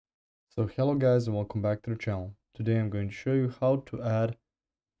So hello guys and welcome back to the channel. Today I'm going to show you how to add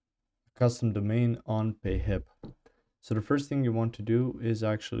a custom domain on Payhip. So the first thing you want to do is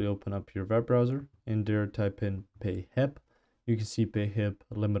actually open up your web browser. In there type in Payhip. You can see Payhip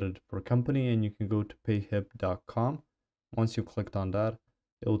Limited for company and you can go to payhip.com. Once you clicked on that,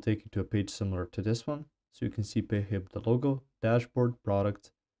 it will take you to a page similar to this one. So you can see Payhip, the logo, dashboard,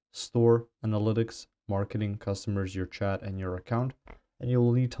 products, store, analytics, marketing, customers, your chat, and your account. And you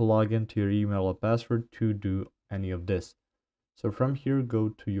will need to log into your email or password to do any of this. So from here, go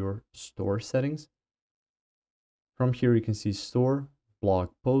to your store settings. From here, you can see store, blog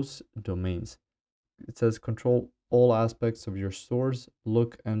posts, domains. It says control all aspects of your store's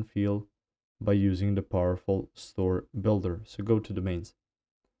look and feel by using the powerful store builder. So go to domains.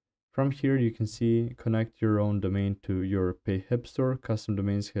 From here, you can see connect your own domain to your Payhip store. Custom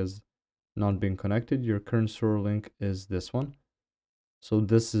domains has not been connected. Your current store link is this one. So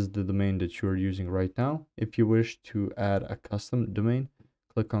this is the domain that you're using right now. If you wish to add a custom domain,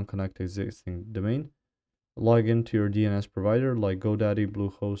 click on connect existing domain. Log into your DNS provider like GoDaddy,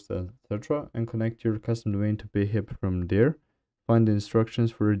 Bluehost, etc. and connect your custom domain to Payhip from there. Find the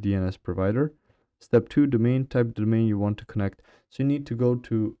instructions for your DNS provider. Step 2, domain. Type the domain you want to connect. So you need to go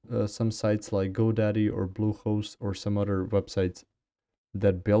to some sites like GoDaddy or Bluehost or some other websites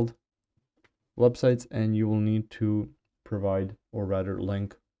that build websites, and you will need to provide, or rather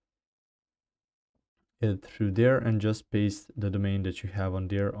link it through there and just paste the domain that you have on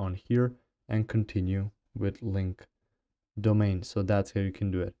there on here and continue with link domain. So that's how you can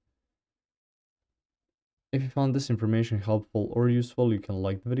do it. If you found this information helpful or useful, you can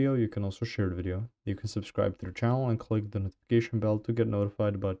like the video. You can also share the video. You can subscribe to the channel and click the notification bell to get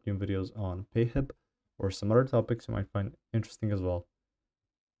notified about new videos on Payhip or some other topics you might find interesting as well.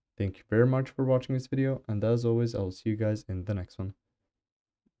 Thank you very much for watching this video, and as always, I will see you guys in the next one.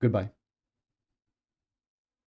 Goodbye.